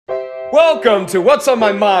Welcome to What's on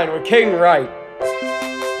My Mind with Caden Wright.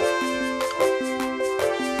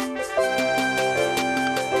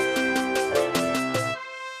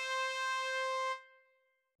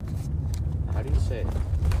 How do you say it?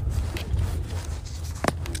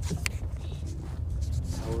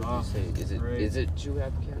 How would you say it? Is it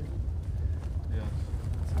Juab County? Yeah.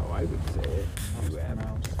 That's how I would say it. Juab.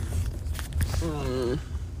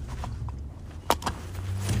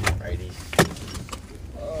 Righty.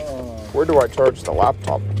 Where do I charge the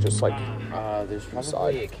laptop? Just like There's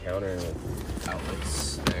probably a counter with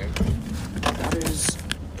outlets there. that is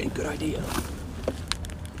a good idea.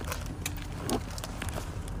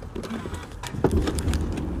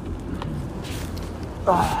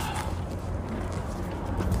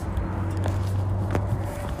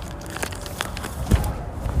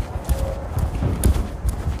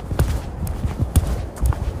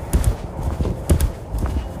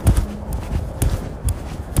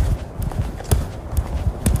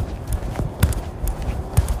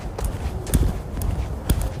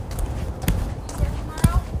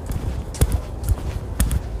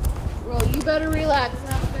 Well, you better relax and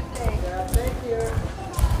have a good day. Yeah, thank you.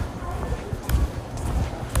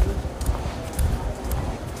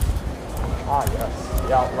 Ah, yes,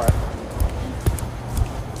 the outlet.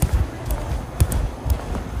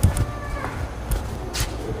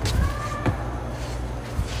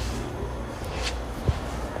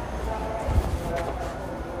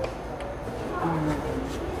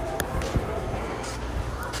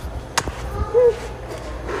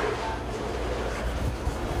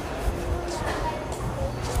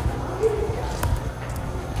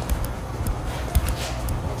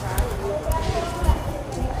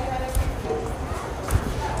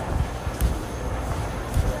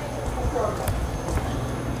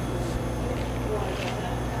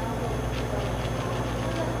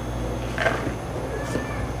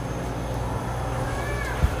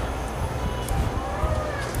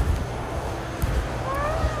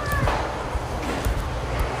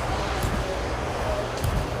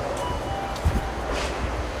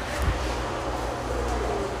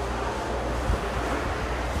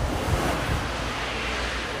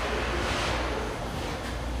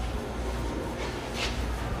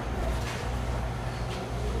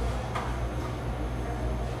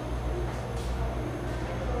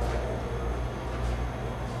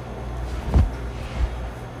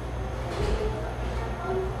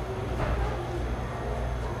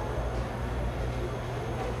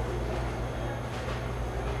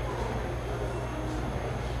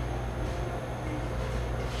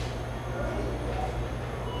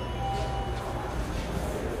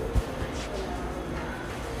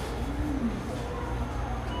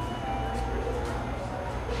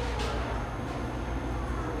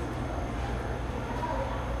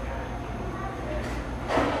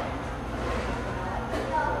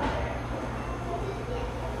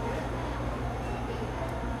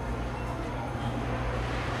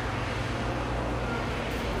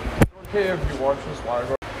 Okay, if you watch this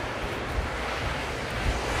live.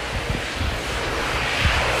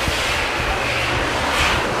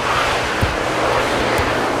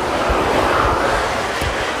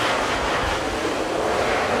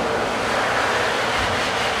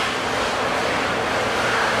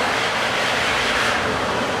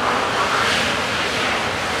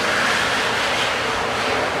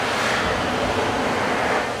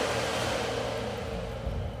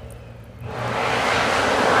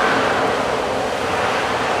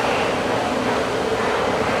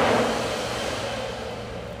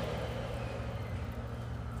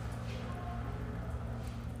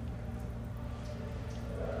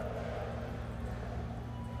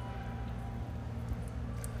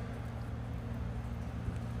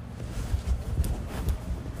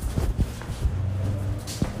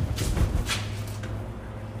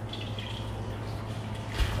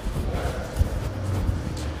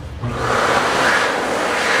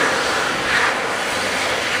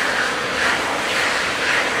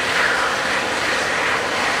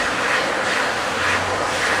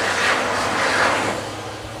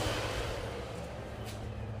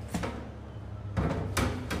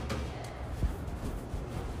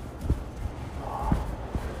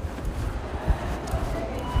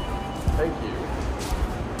 Thank you.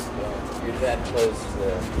 Yeah, you're that close to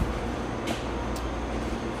the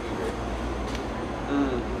computer.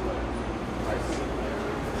 I see.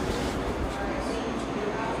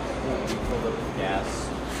 Fill up the gas.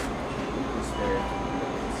 Spare.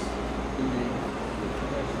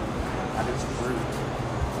 That is rude.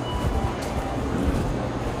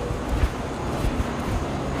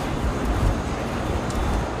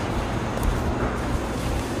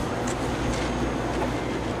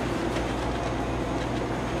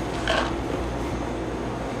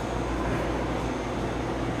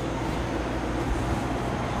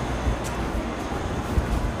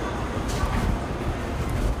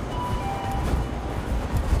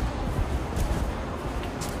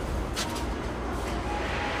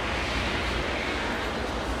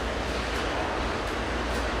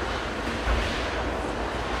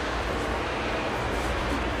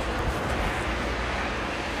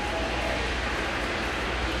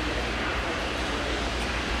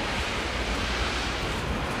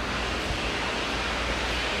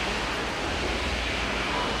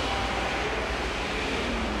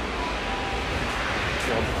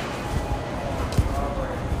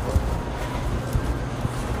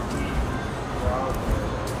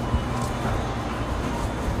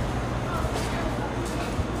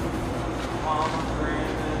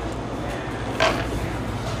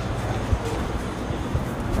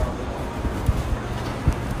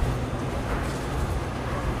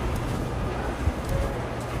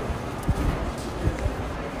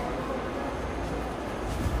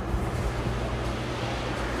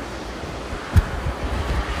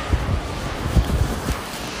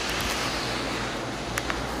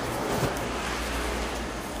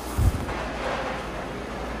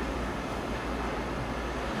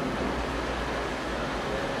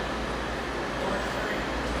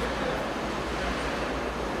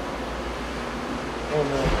 Oh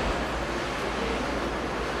no.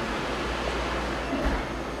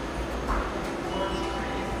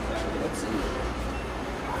 Let's see.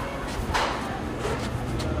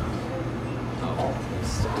 Oh, it's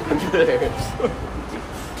stuck under there.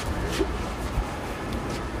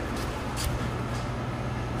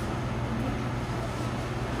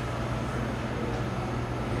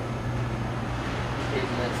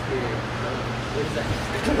 What is that?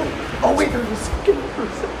 Oh wait, there's a skin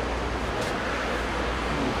person.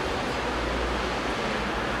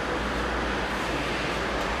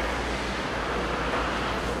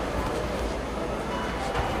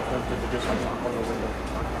 Just like knock on the window.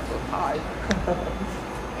 Hi.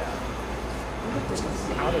 Yeah.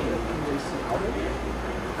 See out of it. Can they see out of it?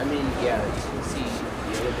 I mean, yeah, you can see the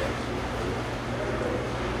other direction.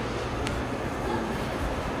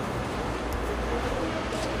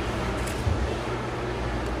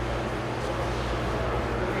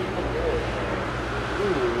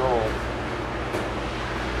 Ooh, no.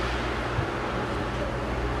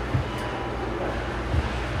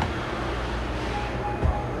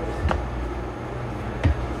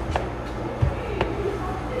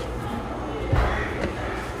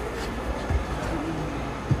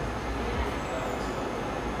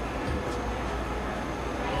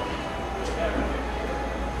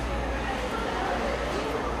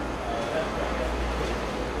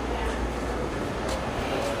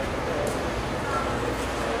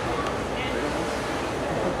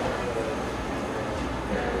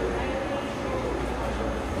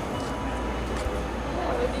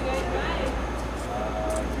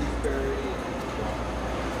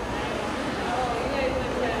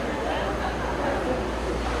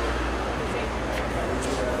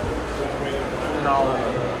 No.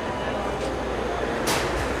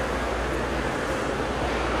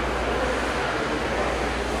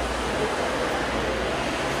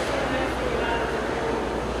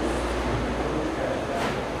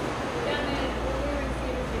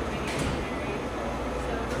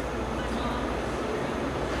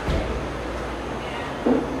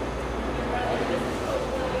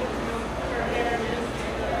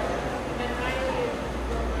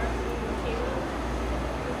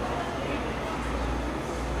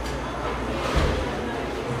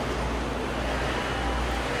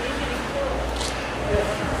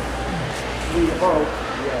 Oh,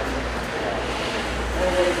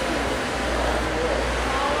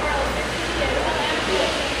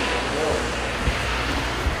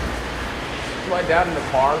 is my dad in the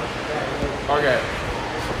car? Okay.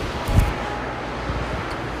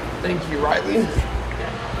 Thank you, Riley. No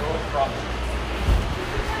problem.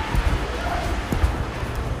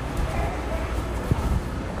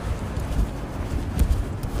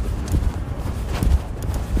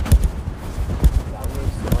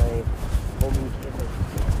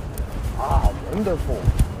 Ah, wonderful.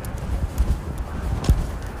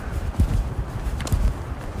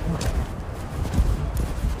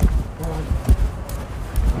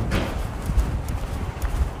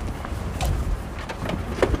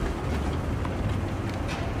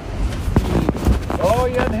 Oh,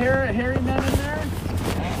 you had hairy men in there?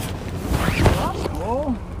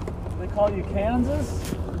 Oh, they call you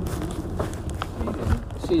Kansas?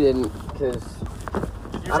 She didn't, because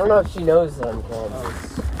I don't know if she knows that I'm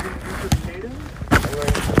Kansas. You could hate him? I'm going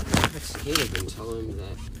to skate and tell him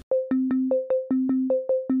that.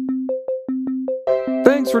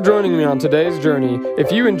 Thanks for joining me on today's journey.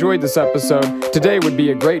 If you enjoyed this episode, today would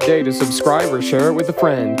be a great day to subscribe or share it with a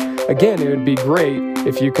friend. Again, it would be great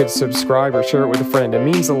if you could subscribe or share it with a friend. It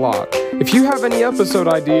means a lot. If you have any episode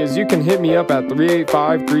ideas, you can hit me up at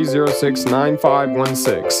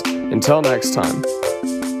 385-306-9516. Until next time.